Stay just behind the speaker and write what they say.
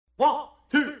1,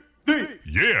 2, 3.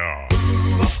 Yeah!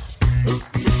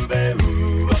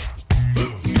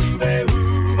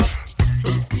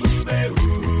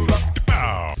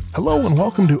 Hello and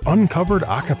welcome to Uncovered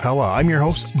Acapella. I'm your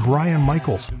host, Brian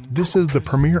Michaels. This is the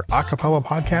premier acapella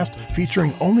podcast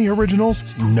featuring only originals,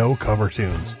 no cover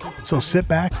tunes. So sit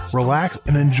back, relax,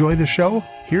 and enjoy the show.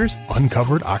 Here's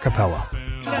Uncovered Acapella.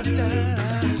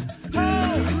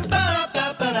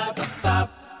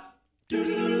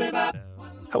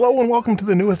 Hello and welcome to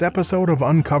the newest episode of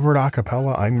Uncovered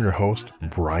Acapella. I'm your host,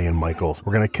 Brian Michaels.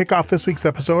 We're going to kick off this week's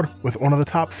episode with one of the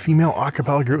top female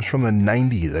acapella groups from the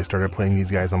 90s. I started playing these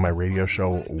guys on my radio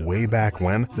show way back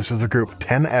when. This is the group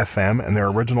 10FM and their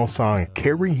original song,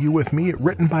 Carry You With Me,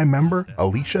 written by member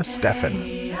Alicia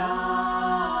Steffen.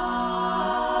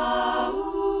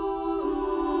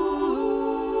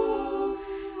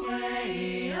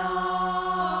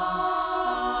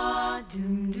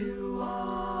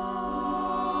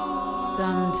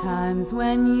 Sometimes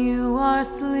when you are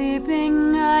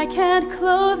sleeping, I can't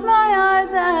close my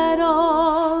eyes at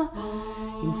all.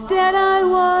 Instead, I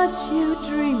watch you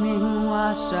dreaming,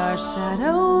 watch our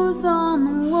shadows on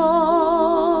the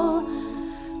wall.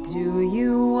 Do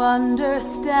you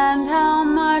understand how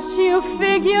much you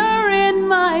figure in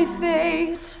my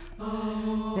fate?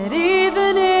 That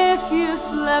even if you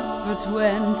slept for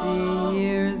 20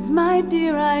 years, my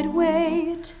dear, I'd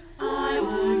wait.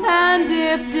 And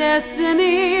if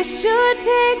destiny should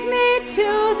take me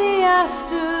to the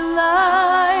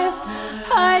afterlife,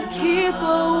 I'd keep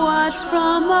a watch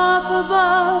from up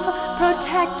above,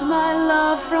 protect my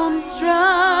love from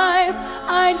strife.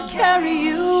 I'd carry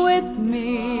you with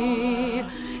me,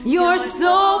 your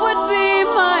soul would be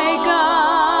my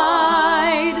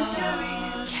guide.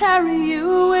 Carry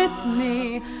you with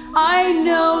me, I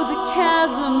know the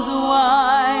chasm's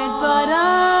wide, but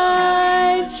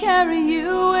I'd carry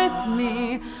you with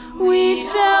me. We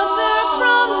shelter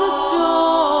from the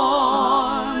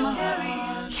storm.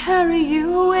 Carry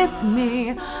you with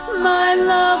me. My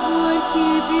love would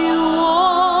keep you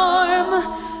warm.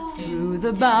 Through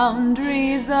the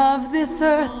boundaries of this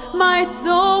earth, my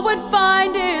soul would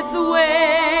find its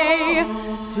way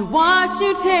to watch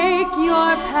you take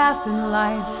your path in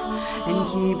life and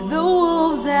keep the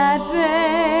wolves at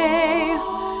bay.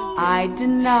 I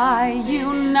deny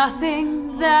you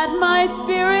nothing that my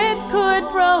spirit could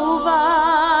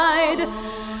provide.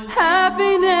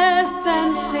 Happiness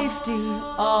and safety,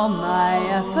 all my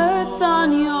efforts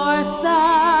on your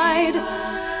side.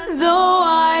 Though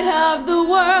I'd have the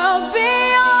world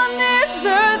beyond this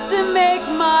earth to make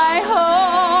my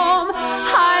home,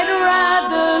 I'd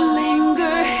rather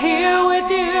linger here with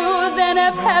you than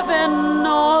have heaven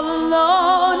all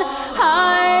alone.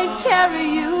 I'd carry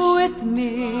you with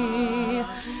me,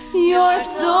 your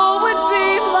soul would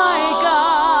be my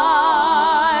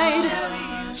guide.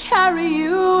 Carry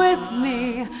you with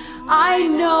me, I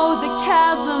know the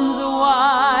chasm's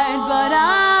wide, but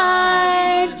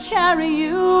I'd carry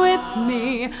you with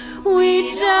me. We'd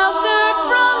shelter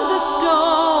from the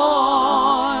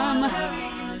storm.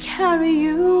 Carry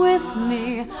you with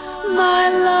me, my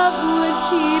love would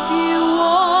keep you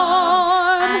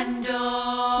warm. And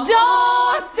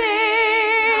don't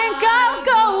think I'll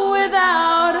go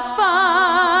without a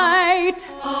fight.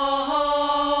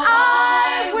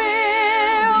 I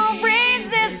will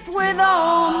resist with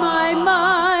all my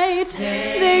might.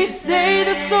 They say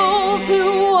the souls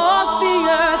who walk the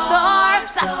earth are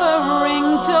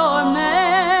suffering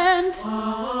torment,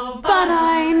 but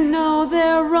I know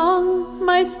they're wrong.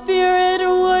 My spirit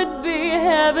would be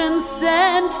heaven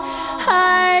sent.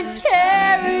 I'd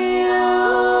carry you.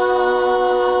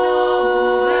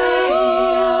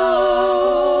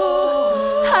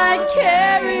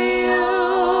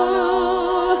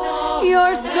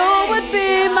 Your soul would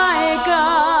be my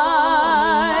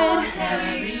guide.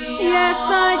 Yes,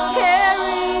 I'd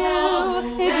carry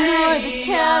you. Ignore the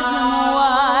chasm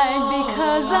wide,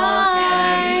 because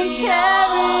I'd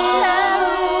carry you.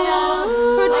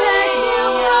 Protect you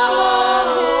from all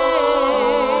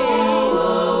hate.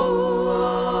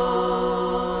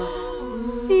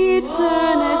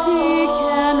 Eternity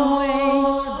can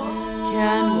wait,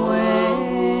 can wait.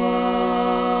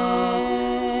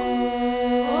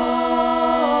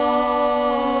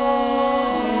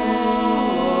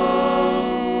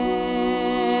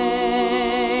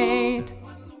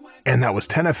 And that was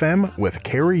 10FM with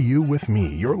Carry You With Me.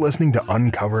 You're listening to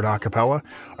Uncovered Acapella.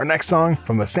 Our next song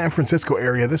from the San Francisco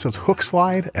area, this is Hook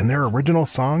Slide and their original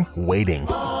song, Waiting.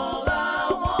 All I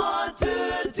want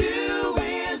to do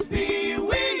is be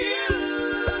with you.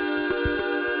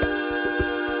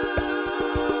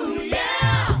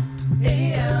 Yeah.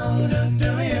 Hey, I'm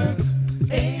doing.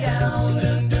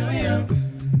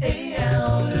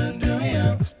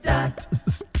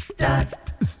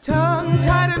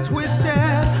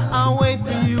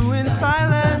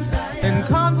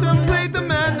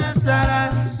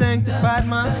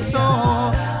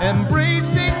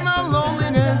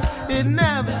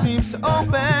 to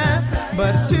open,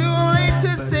 but it's too late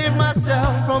to save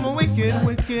myself from a wicked,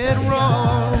 wicked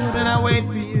road. And I wait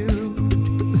for you.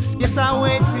 Yes, I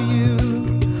wait for you.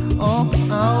 Oh,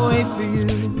 I'll wait for you.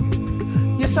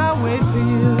 Yes, I'll wait for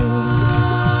you.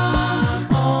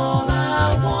 All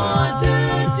I want to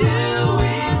do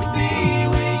is be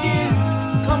with you.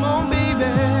 Come on,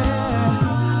 baby.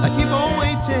 I keep on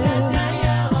waiting.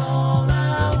 All I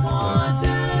want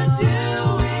to do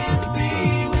is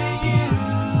be with you.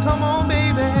 Come on,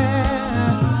 baby.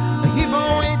 I keep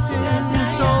on waiting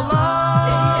so long.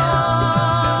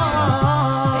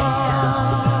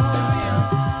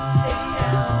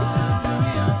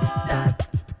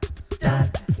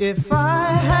 If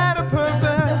I had a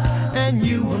purpose and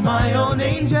you were my own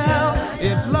angel,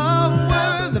 if love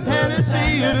were the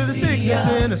panacea to the sickness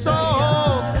in the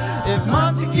soul, if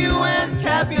Montague and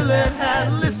Capulet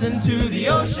had listened to the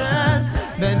ocean,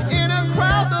 then in a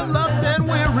crowd of lust and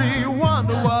weary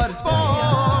wonder what it's for.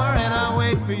 And I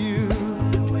wait for you.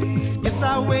 Yes,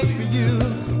 I wait for you.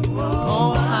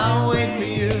 Oh, I'll wait for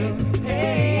you.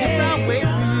 Yes, I'll wait for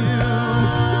you.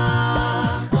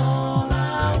 All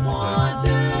I want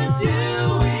to do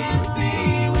is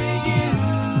be with you.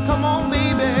 Come on,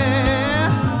 baby.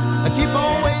 I keep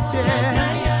on waiting.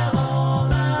 All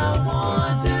I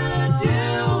want to do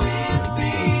is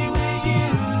be with you.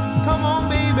 Come on,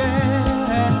 baby.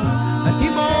 I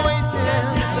keep on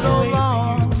waiting so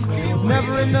long. It's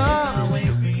never enough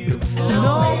to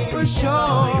know for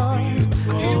sure.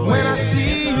 When I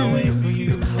see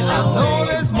you, I know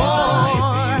there's more.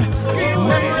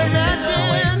 Never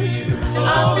imagined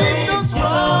I'd be so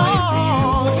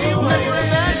strong. Never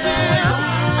imagined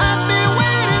I'd be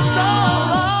waiting so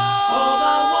long. All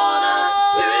I wanna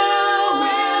do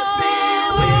is be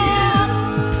with you.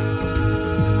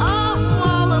 Oh,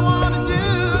 all I wanna do.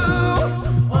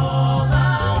 All I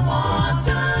want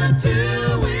to do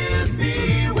is be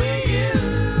with you.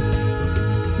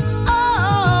 Oh,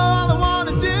 all I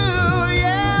wanna do,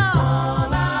 yeah.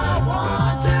 All I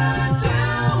want to do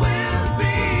is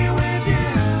be with you.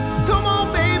 Come on,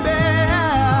 baby.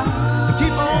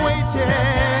 Keep on waiting.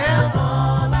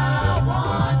 All I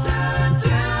want to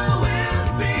do is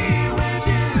be with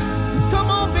you. Come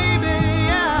on, baby.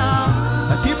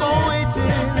 Yeah. Keep on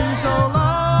waiting so long.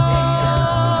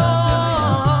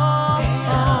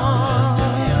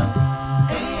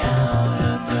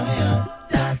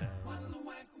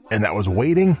 And that was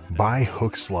Waiting by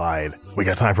Hook Slide. We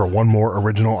got time for one more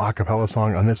original a cappella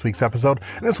song on this week's episode.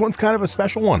 And this one's kind of a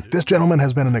special one. This gentleman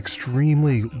has been an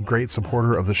extremely great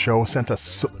supporter of the show, sent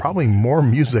us probably more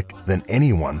music than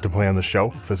anyone to play on the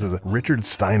show. This is Richard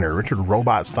Steiner, Richard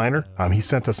Robot Steiner. He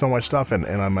sent us so much stuff, and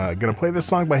I'm going to play this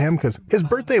song by him because his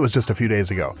birthday was just a few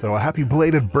days ago. So a happy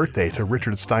belated birthday to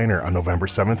Richard Steiner on November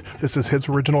 7th. This is his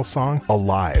original song,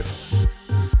 Alive.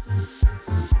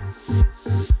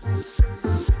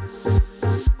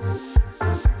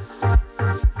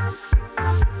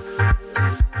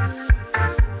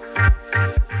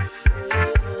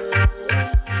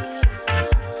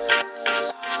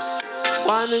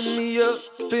 Winding me up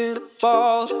in a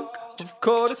ball of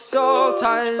cortisol,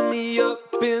 tying me up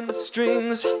in the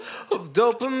strings of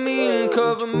dopamine,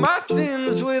 cover my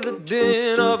sins with a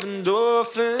din of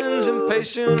endorphins,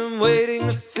 impatient and waiting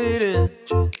to fit in.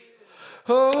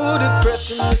 Oh,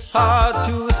 depression is hard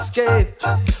to escape,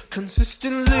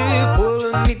 consistently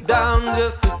pulling me down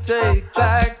just to take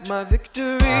back my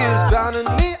victories, drowning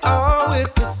me out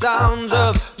with the sounds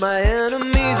of my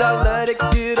enemies. I let it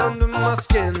get under my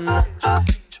skin.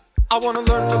 I wanna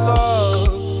learn to love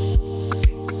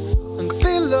and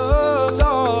be loved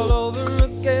all over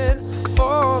again,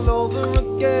 all over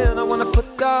again. I wanna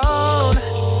put down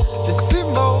this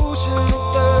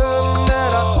emotional burden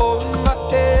that I hold in my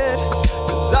head,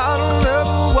 'cause I don't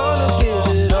ever wanna give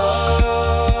it up.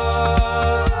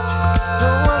 No,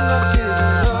 I'm not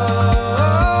giving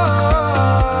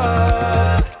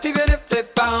up. Even if they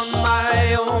found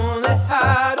my only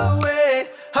hideaway,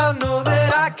 I know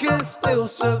that I can still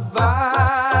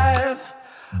survive.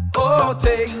 Oh,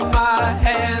 take my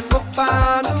hand, we'll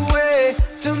find a way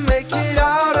to make it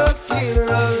out of here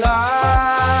alive.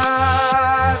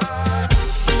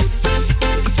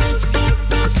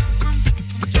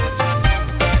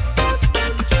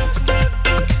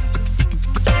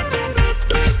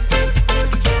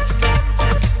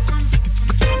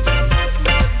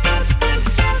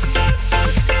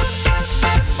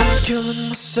 I'm killing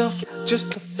myself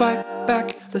just to fight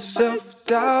back the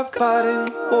self-doubt, fighting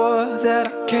a war that I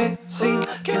can't seem,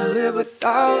 can't live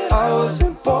without. I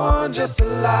wasn't born just to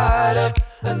light up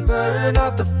and burn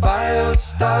out the fire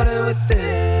started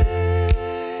within.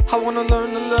 I wanna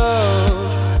learn to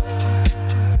love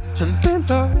and be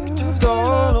loved.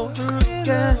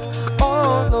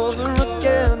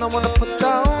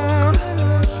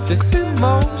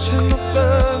 emotional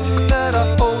burden that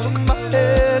I hold in my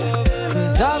head.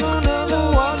 'Cause I don't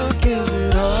ever wanna give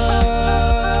it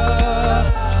up.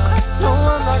 No,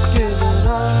 I'm not giving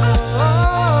up.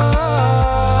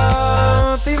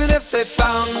 Even if they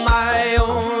found my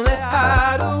only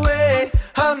hideaway,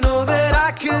 I know that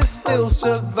I can still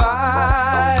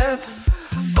survive.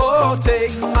 Oh,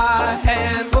 take my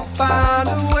hand, we'll find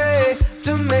a way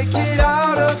to make it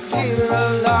out of here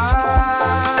alive.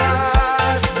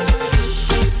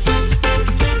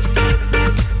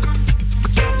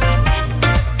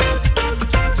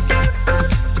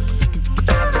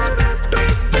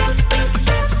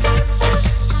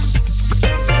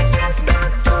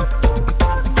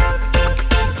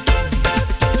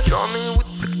 Draw me with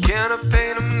the can of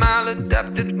paint, a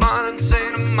maladapted mind,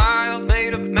 insane, a mild,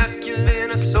 made of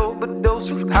masculine, a sober dose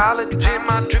of halogen.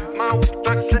 I drip my whip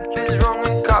like the is wrong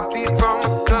and copy from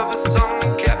a cover song.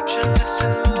 Capture this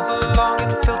and move along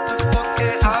and filter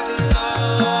forget I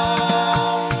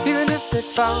belong. Even if they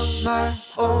found my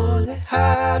only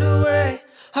hideaway,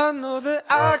 I know that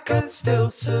I can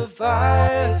still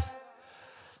survive.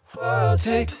 Oh,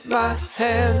 take my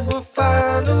hand, we'll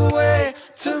find a way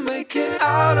to make it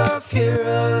out of here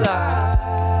alive.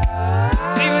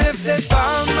 Even if they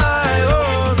found my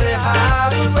only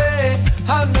hideaway,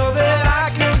 I know that I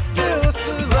can still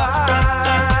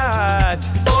survive.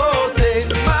 Oh, take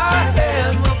my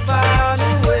hand, we'll find a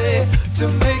way to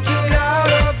make it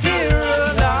out of here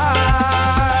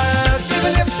alive.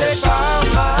 Even if they found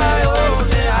my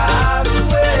only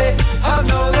hideaway, I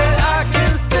know that I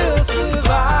can still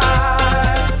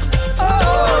survive.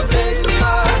 Oh, take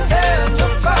my hand,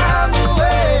 we'll find a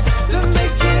way to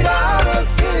make it out of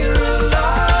here alive.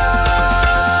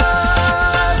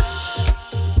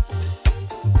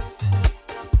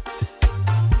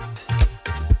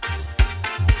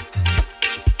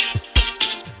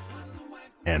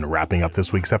 And wrapping up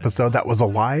this week's episode, that was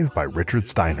Alive by Richard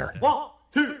Steiner. 1,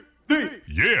 2, 3.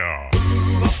 Yeah.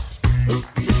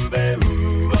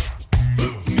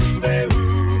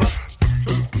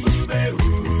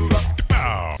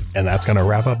 And that's going to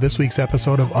wrap up this week's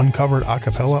episode of Uncovered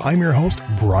Acapella. I'm your host,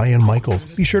 Brian Michaels.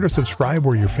 Be sure to subscribe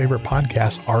where your favorite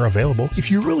podcasts are available.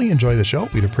 If you really enjoy the show,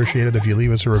 we'd appreciate it if you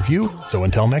leave us a review. So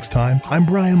until next time, I'm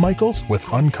Brian Michaels with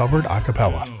Uncovered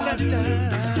Acapella.